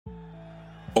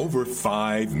Over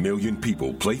 5 million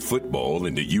people play football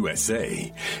in the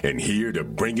USA, and here to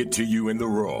bring it to you in the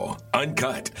raw,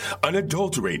 uncut,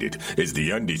 unadulterated is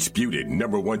the undisputed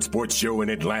 #1 sports show in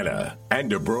Atlanta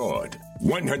and abroad.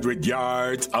 100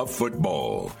 yards of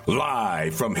football,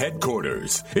 live from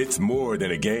headquarters. It's more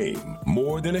than a game,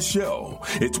 more than a show.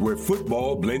 It's where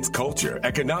football blends culture,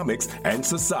 economics, and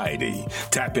society.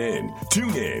 Tap in,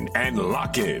 tune in, and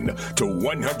lock in to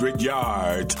 100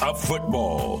 yards of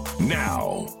football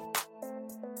now.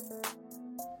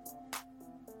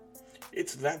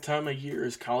 It's that time of year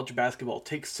as college basketball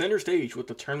takes center stage with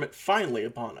the tournament finally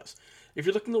upon us. If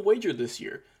you're looking to wager this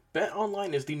year,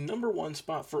 BetOnline is the #1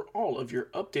 spot for all of your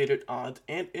updated odds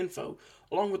and info,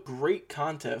 along with great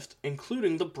contests,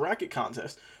 including the bracket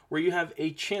contest, where you have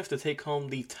a chance to take home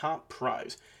the top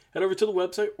prize. Head over to the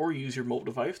website or use your mobile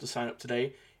device to sign up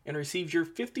today and receive your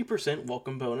 50%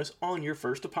 welcome bonus on your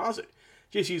first deposit.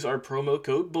 Just use our promo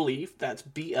code BELIEVE, that's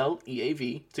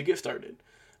BLEAV, to get started.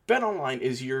 BetOnline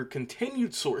is your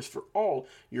continued source for all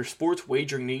your sports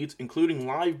wagering needs, including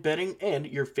live betting and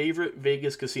your favorite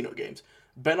Vegas casino games.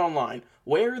 BetOnline,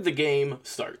 where the game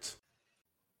starts.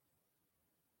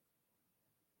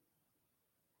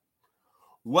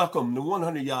 Welcome to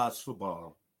 100 Yards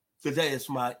Football. Today is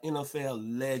my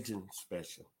NFL Legend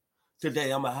special.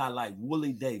 Today I'm going to highlight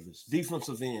Willie Davis,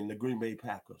 defensive end, the Green Bay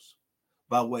Packers,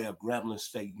 by way of Grambling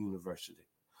State University.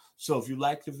 So if you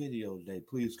like the video today,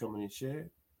 please come in and share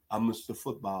it. I'm Mr.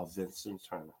 Football Vincent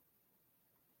Turner.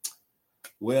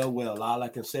 Well, all I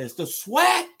can say is the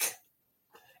swag.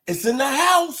 It's in the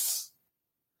house.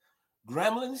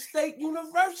 Grambling State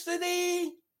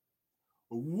University.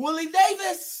 Willie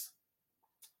Davis.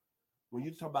 When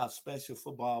you talk about special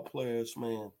football players,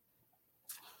 man,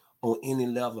 on any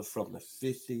level from the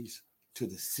 50s to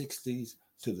the 60s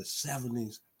to the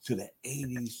 70s to the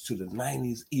 80s to the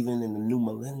 90s, even in the new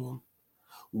millennium,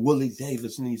 Willie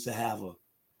Davis needs to have a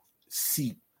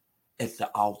seat at the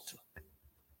altar.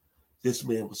 This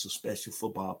man was a special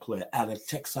football player out of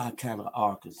Texarkana,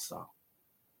 Arkansas.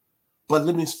 But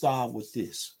let me start with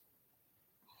this.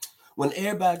 When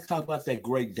everybody talk about that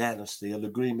great dynasty of the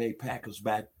Green Bay Packers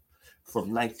back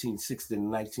from 1960 to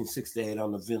 1968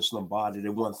 under Vince Lombardi, they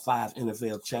won 5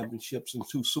 NFL championships and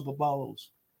 2 Super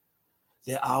Bowls.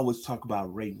 They always talk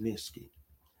about Ray Nitschke.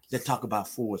 They talk about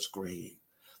Forrest Gregg.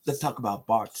 They talk about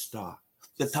Bart Starr.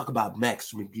 They talk about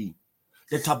Max McGee.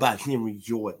 They talk about Henry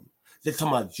Jordan. They talk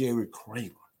about Jerry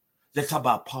Kramer. They talk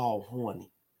about Paul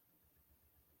Horney.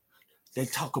 They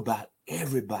talk about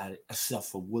everybody except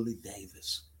for Willie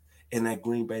Davis and that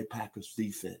Green Bay Packers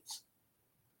defense.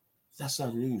 That's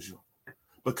unusual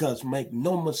because make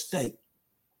no mistake,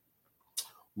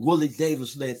 Willie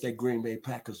Davis led that Green Bay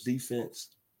Packers defense.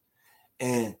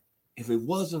 And if it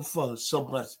wasn't for so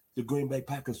much the Green Bay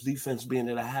Packers defense being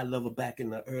at a high level back in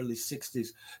the early 60s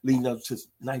leading up to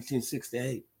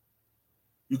 1968,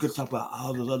 you could talk about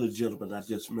all those other gentlemen I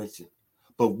just mentioned.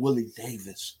 But Willie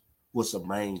Davis was a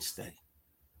mainstay.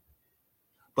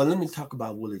 But let me talk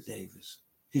about Willie Davis.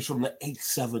 He's from the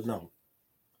 870.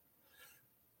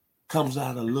 Comes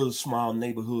out of a little small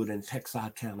neighborhood in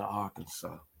Texarkana,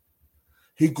 Arkansas.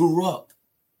 He grew up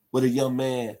with a young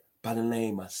man by the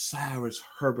name of Cyrus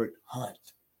Herbert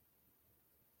Hunt.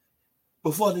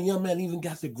 Before the young man even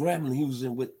got to Grambling,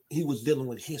 he was dealing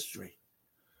with history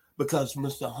because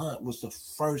Mr. Hunt was the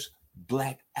first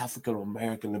Black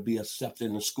African-American to be accepted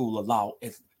in the School of Law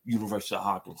at University of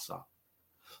Arkansas.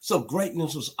 So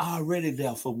greatness was already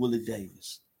there for Willie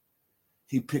Davis.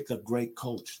 He picked a great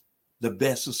coach, the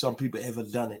best of some people ever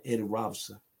done it, Eddie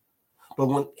Robinson. But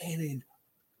when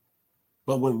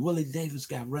Willie Davis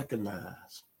got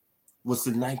recognized was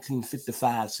the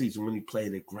 1955 season when he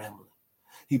played at Grambling.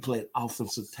 He played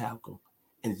offensive tackle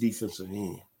and defensive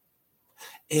end.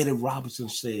 Eddie Robinson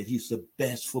said he's the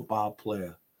best football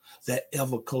player that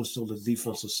ever coached on the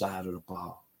defensive side of the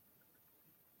ball.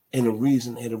 And the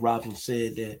reason Eddie Robinson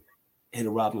said that, Eddie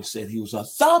Robinson said he was a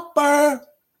thumper.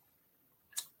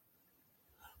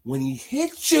 When he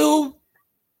hit you,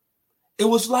 it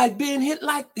was like being hit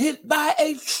by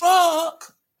a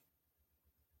truck.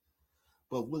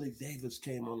 But Willie Davis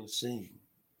came on the scene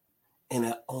in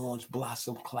that Orange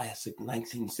Blossom Classic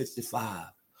 1955,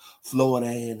 Florida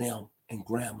A&M and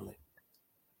Grambling.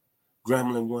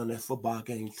 Grambling won that football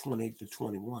game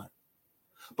 28-21.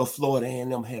 But Florida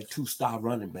A&M had 2-star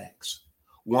running backs.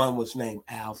 One was named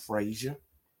Al Frazier,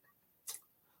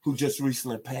 who just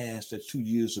recently passed a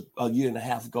year and a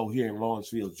half ago here in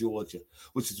Lawrenceville, Georgia,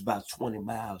 which is about 20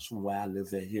 miles from where I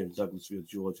live at here in Douglasville,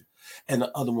 Georgia. And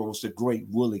the other one was the great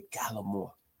Willie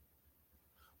Gallimore.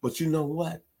 But you know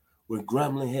what? When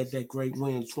Grambling had that great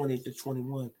win,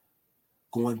 20-21,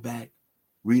 going back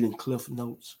reading Cliff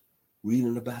Notes,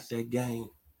 reading about that game,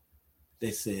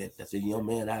 they said that the young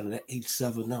man out of the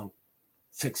 870,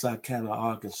 Texarkana,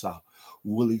 Arkansas,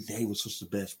 Willie Davis was the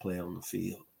best player on the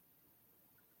field.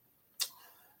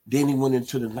 Then he went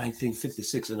into the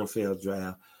 1956 NFL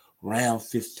draft, round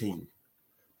 15,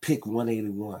 pick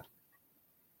 181,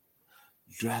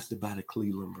 drafted by the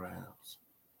Cleveland Browns.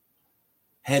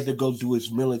 Had to go do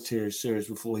his military service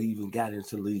before he even got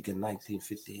into the league in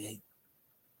 1958.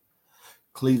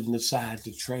 Cleveland decided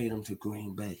to trade him to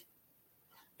Green Bay,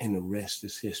 and the rest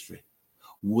is history.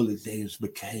 Willie Davis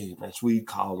became, as we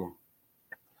call him,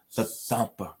 the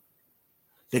thumper,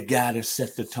 the guy that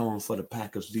set the tone for the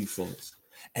Packers defense.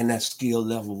 And that skill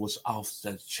level was off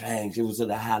the chain. It was at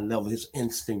a high level. His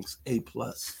instincts, A+.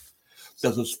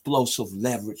 The explosive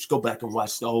leverage. Go back and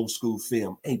watch the old school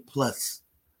film, A+.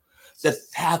 The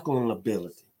tackling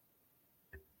ability.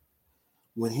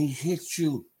 When he hit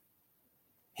you,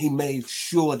 he made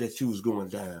sure that you was going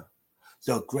down.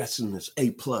 The aggressiveness,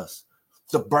 A+.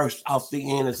 The burst off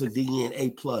the end as a DN, A+.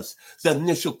 The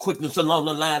initial quickness along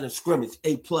the line of scrimmage,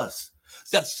 A+.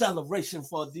 The acceleration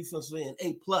for a defensive end,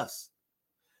 A+.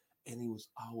 And he was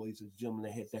always a gentleman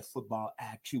that had that football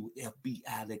IQ,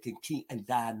 FBI, that can keep and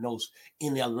diagnose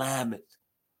any alignment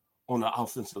on the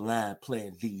offensive line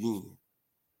playing DN.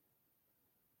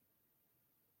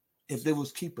 If they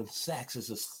was keeping sacks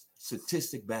as a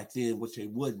statistic back then, which they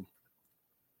wouldn't,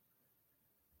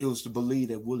 it was to believe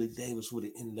that Willie Davis would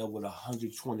have ended up with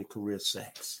 120 career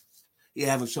sacks. He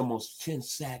averaged almost 10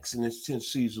 sacks in his 10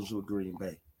 seasons with Green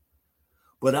Bay.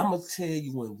 But I'm going to tell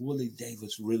you when Willie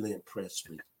Davis really impressed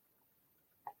me.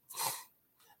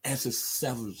 As a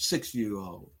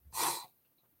 6-year-old,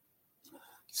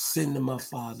 sitting in my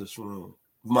father's room,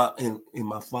 in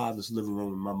my father's living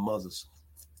room, and my mother's,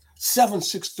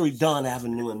 763 Dunn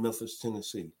Avenue in Memphis,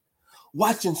 Tennessee,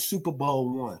 watching Super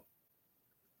Bowl I,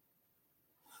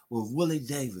 when Willie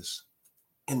Davis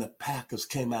and the Packers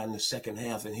came out in the second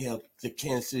half and held the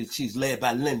Kansas City Chiefs, led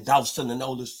by Len Dawson and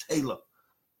Otis Taylor,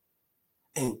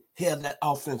 and held that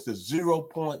offense to 0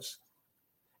 points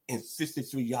and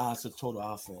 53 yards of total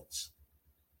offense.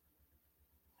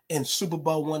 In Super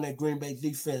Bowl I, that Green Bay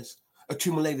defense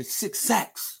accumulated 6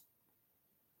 sacks.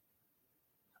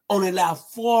 Only allowed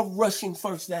 4 rushing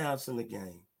first downs in the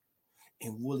game.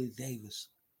 And Willie Davis,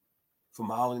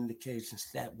 from all indications,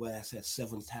 stat-wise, had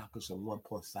 7 tackles and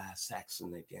 1.5 sacks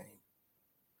in that game.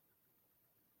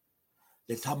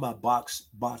 They talk about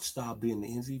Bart Starr being the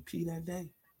MVP that day.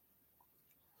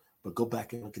 But go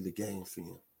back and look at the game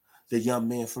film. The young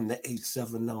man from the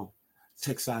 870,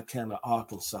 Texarkana,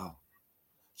 Arkansas,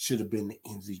 should have been the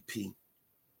MVP.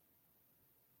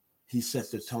 He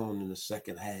set the tone in the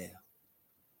second half.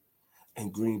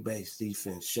 And Green Bay's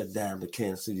defense shut down the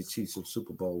Kansas City Chiefs in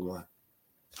Super Bowl I.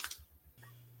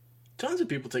 Tons of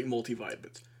people take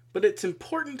multivitamins, but it's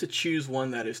important to choose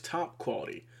one that is top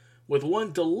quality. With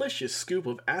one delicious scoop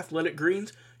of Athletic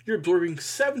Greens, you're absorbing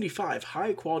 75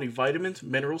 high-quality vitamins,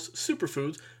 minerals,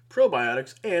 superfoods,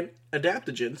 probiotics, and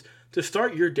adaptogens to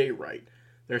start your day right.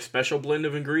 Their special blend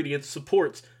of ingredients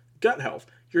supports gut health,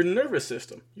 your nervous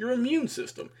system, your immune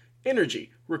system,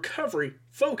 energy, recovery,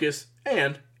 focus,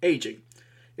 and aging.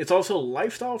 It's also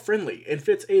lifestyle friendly and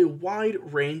fits a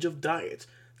wide range of diets.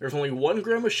 There's only 1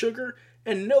 gram of sugar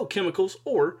and no chemicals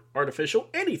or artificial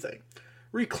anything.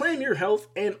 Reclaim your health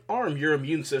and arm your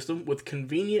immune system with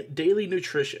convenient daily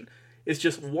nutrition. It's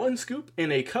just 1 scoop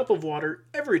in a cup of water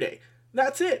every day.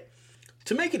 That's it.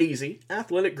 To make it easy,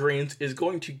 Athletic Greens is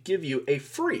going to give you a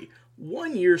free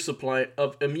 1-year supply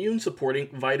of immune-supporting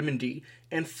vitamin D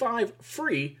and 5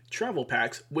 free travel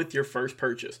packs with your first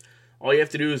purchase. All you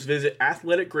have to do is visit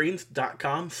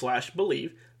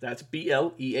athleticgreens.com/believe. That's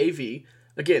BLEAV.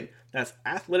 Again, that's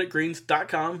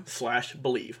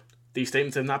athleticgreens.com/believe. These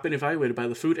statements have not been evaluated by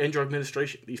the Food and Drug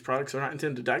Administration. These products are not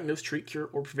intended to diagnose, treat, cure,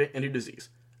 or prevent any disease.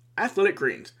 Athletic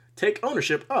Greens. Take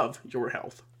ownership of your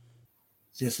health.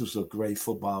 This was a great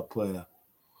football player.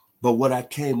 But what I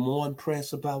came more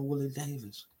impressed about Willie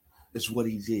Davis is what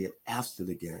he did after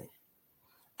the game.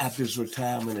 After his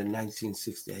retirement in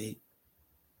 1968,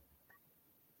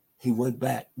 he went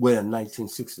back, in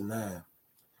 1969.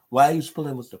 While he was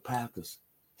playing with the Packers,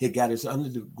 he got his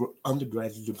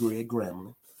undergraduate degree at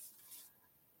Grambling.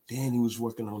 Then he was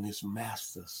working on his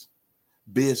master's,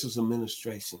 business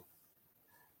administration,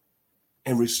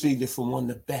 and received it from one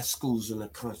of the best schools in the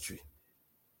country,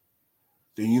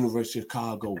 the University of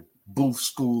Chicago Booth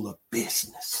School of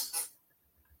Business.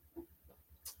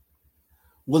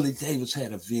 Willie Davis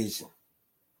had a vision.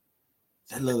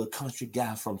 That little country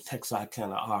guy from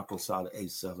Texarkana, Arkansas, the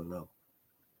 870.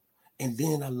 And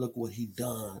then I look what he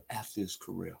done after his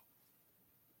career.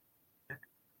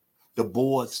 the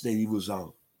boards that he was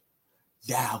on,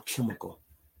 Dow Chemical,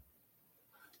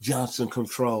 Johnson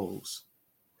Controls,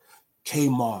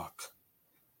 Kmark,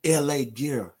 LA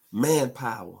Gear,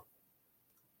 Manpower,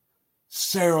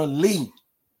 Sarah Lee.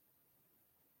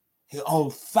 He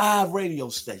owned 5 radio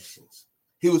stations.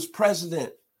 He was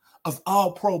president of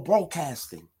All Pro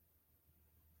Broadcasting.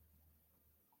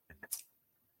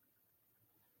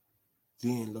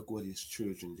 Then look what his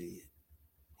children did.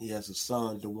 He has a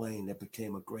son, Dwayne, that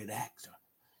became a great actor,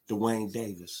 Dwayne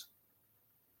Davis.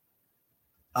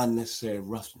 Unnecessary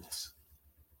Roughness.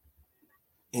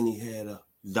 And he had a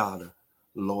daughter,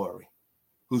 Lori,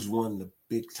 who's one of the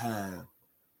big-time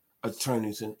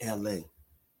attorneys in LA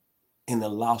in the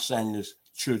Los Angeles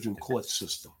children court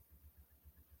system.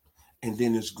 And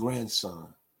then his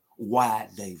grandson,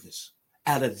 Wyatt Davis,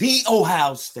 out of the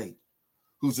Ohio State,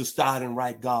 who's a starting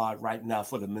right guard right now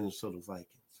for the Minnesota Vikings.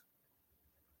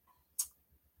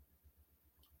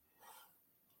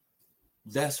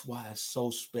 That's why it's so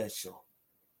special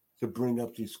to bring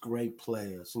up these great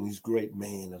players and these great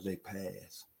men as they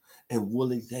pass. And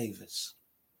Willie Davis,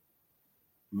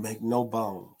 make no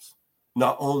bones,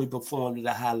 not only performed at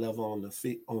a high level on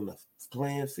the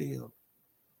playing field,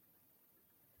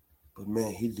 but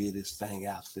man, he did his thing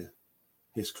after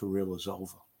his career was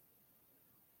over.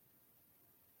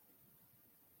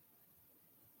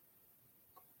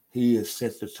 He has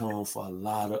set the tone for a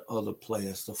lot of other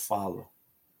players to follow.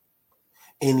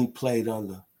 And he played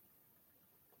under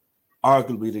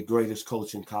arguably the greatest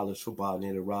coach in college football,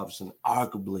 Eddie Robinson,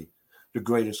 arguably the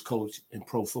greatest coach in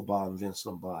pro football, Vince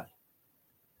Lombardi.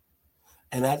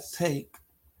 And I take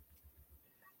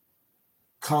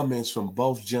comments from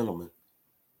both gentlemen,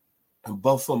 and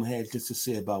both of them had this to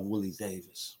say about Willie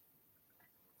Davis.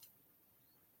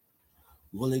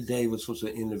 Willie Davis was an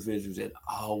individual that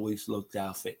always looked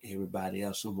out for everybody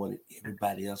else and wanted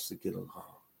everybody else to get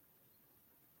along.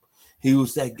 He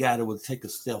was that guy that would take a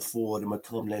step forward and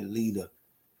become that leader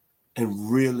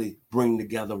and really bring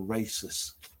together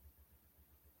races.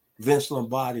 Vince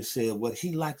Lombardi said what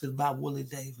he liked about Willie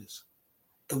Davis,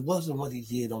 it wasn't what he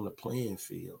did on the playing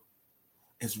field.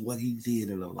 It's what he did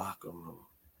in the locker room.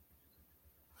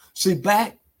 See,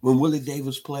 back when Willie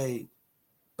Davis played,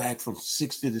 back from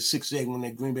 60 to 68 when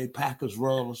that Green Bay Packers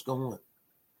run was going,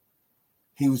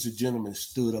 he was a gentleman that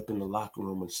stood up in the locker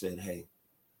room and said, hey,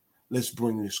 let's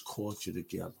bring this culture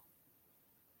together.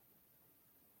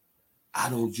 I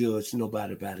don't judge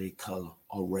nobody by their color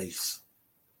or race.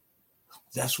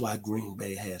 That's why Green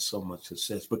Bay has so much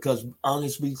success. Because,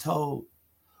 honest be told,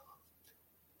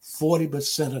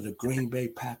 40% of the Green Bay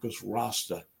Packers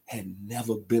roster had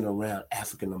never been around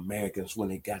African Americans when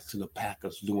they got to the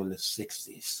Packers during the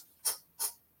 60s.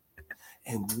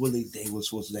 And Willie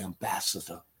Davis was the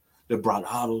ambassador that brought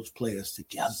all those players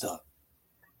together.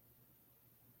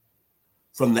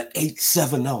 From the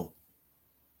 870,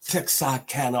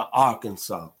 Texarkana,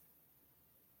 Arkansas.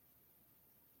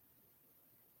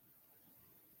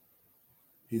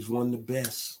 He's one of the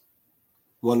best,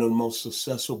 one of the most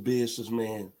successful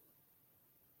businessmen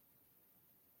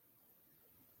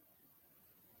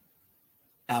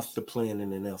after playing in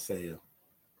the NFL.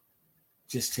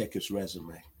 Just check his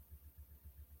resume.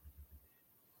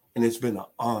 And it's been an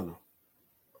honor,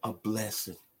 a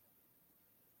blessing.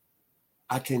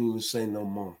 I can't even say no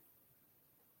more.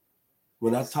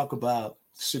 When I talk about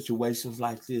situations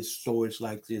like this, stories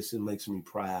like this, it makes me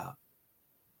proud.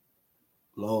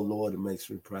 Lord, it makes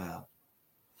me proud.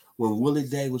 When Willie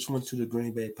Davis went to the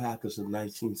Green Bay Packers in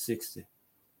 1960,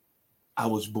 I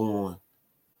was born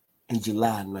in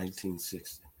July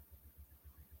 1960.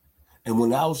 And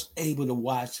when I was able to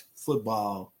watch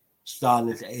football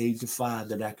starting at the age of 5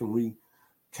 that I can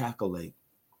recalculate,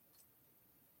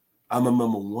 I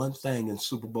remember one thing in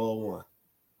Super Bowl I.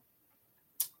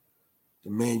 The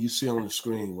man you see on the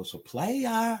screen was a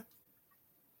player,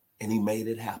 and he made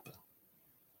it happen.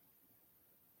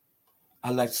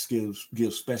 I'd like to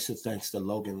give special thanks to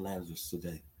Logan Landers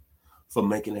today for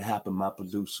making it happen, my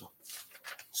producer.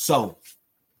 So,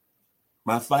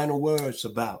 my final words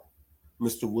about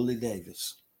Mr. Willie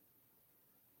Davis.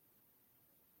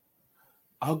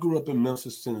 I grew up in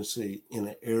Memphis, Tennessee in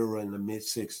an era in the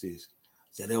mid-60s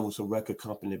that there was a record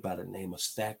company by the name of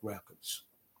Stack Records.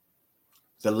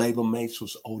 The label mates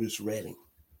was Otis Redding,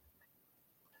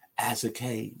 Isaac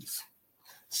Hayes,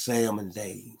 Sam and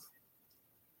Dave.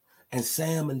 And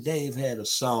Sam and Dave had a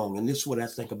song, and this is what I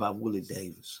think about Willie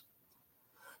Davis.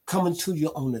 Coming to you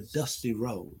on the dusty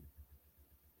road.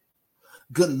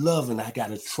 Good loving, I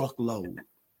got a truckload.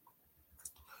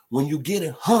 When you get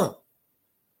it,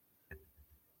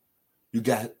 you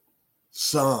got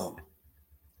some.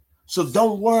 So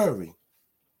don't worry.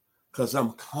 because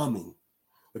I'm coming,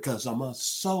 because I'm a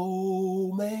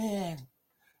soul man.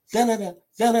 Da-da-da,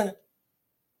 da-da-da.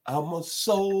 I'm a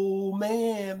soul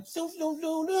man.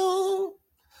 Do-do-do-do.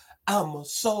 I'm a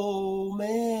soul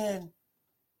man.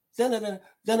 Da-da-da,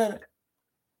 da-da-da.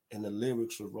 And the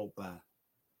lyrics were wrote by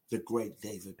the great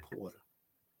David Porter,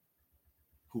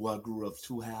 who I grew up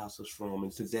 2 houses from,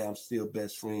 and today I'm still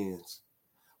best friends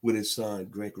with his son,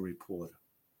 Gregory Porter.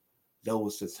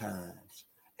 Those the times.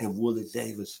 And Willie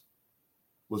Davis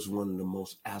was one of the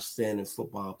most outstanding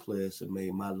football players that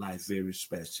made my life very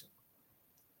special.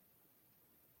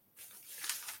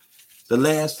 The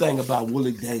last thing about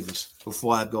Willie Davis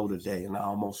before I go today, and I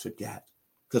almost forgot,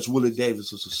 because Willie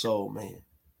Davis was a soul man.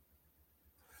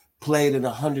 Played in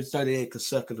 138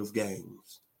 consecutive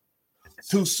games,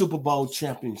 2 Super Bowl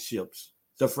championships,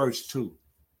 the first 2.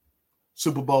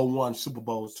 Super Bowl I, Super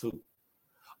Bowl II.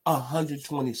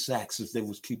 120 sacks if they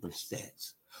was keeping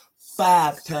stats.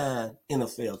 5-time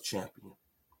NFL champion.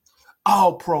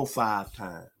 All-Pro 5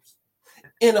 times.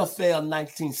 NFL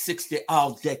 1960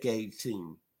 All-Decade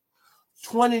team.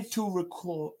 22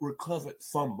 recovered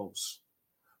fumbles,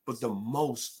 but the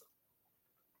most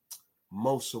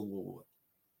award.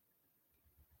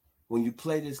 When you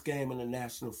play this game in the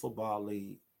National Football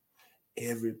League,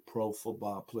 every pro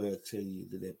football player tell you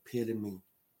that the epitome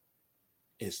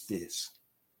is this.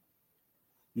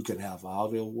 You can have all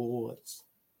the awards.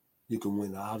 You can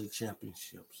win all the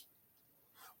championships.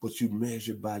 But you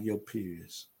measure by your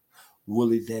peers.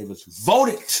 Willie Davis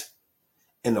voted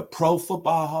in the Pro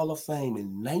Football Hall of Fame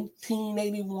in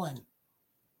 1981.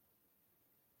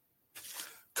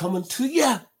 Coming to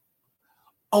you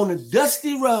on a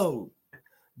dusty road.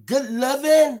 Good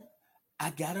loving. I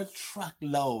got a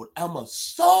truckload. I'm a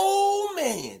soul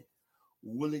man.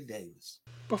 Willie Davis.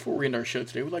 Before we end our show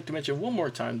today, we'd like to mention one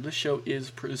more time this show is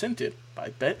presented by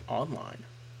Bet Online.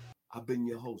 I've been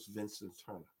your host, Vincent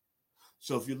Turner.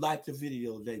 So if you like the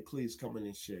video today, please come in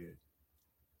and share it.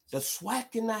 The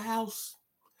SWAC in the house.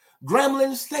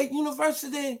 Grambling State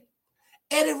University.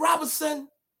 Eddie Robinson.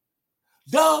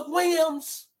 Doug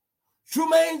Williams.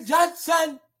 Trumaine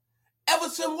Johnson.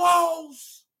 Everson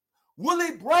Walls.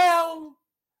 Willie Brown.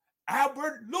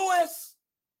 Albert Lewis.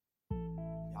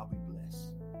 Y'all be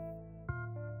blessed.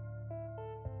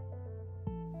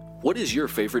 What is your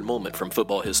favorite moment from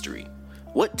football history?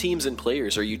 What teams and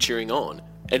players are you cheering on?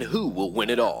 And who will win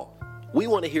it all? We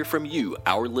want to hear from you,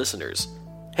 our listeners.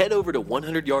 Head over to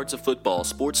 100 Yards of Football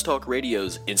Sports Talk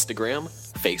Radio's Instagram,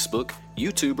 Facebook,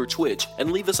 YouTube, or Twitch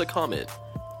and leave us a comment.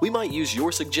 We might use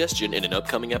your suggestion in an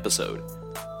upcoming episode.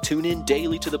 Tune in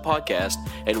daily to the podcast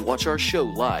and watch our show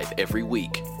live every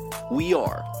week. We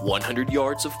are 100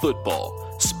 Yards of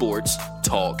Football Sports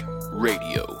Talk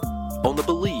Radio on the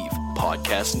Believe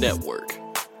Podcast Network.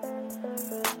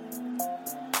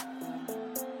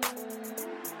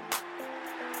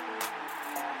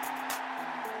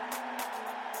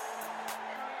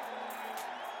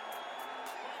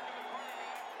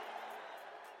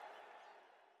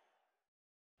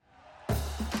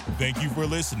 Thank you for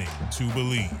listening to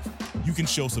Believe. You can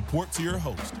show support to your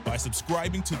host by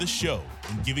subscribing to the show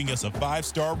and giving us a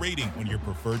 5-star rating on your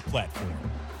preferred platform.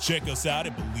 Check us out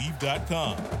at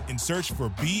Believe.com and search for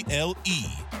BLEAV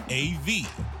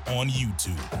on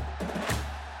YouTube.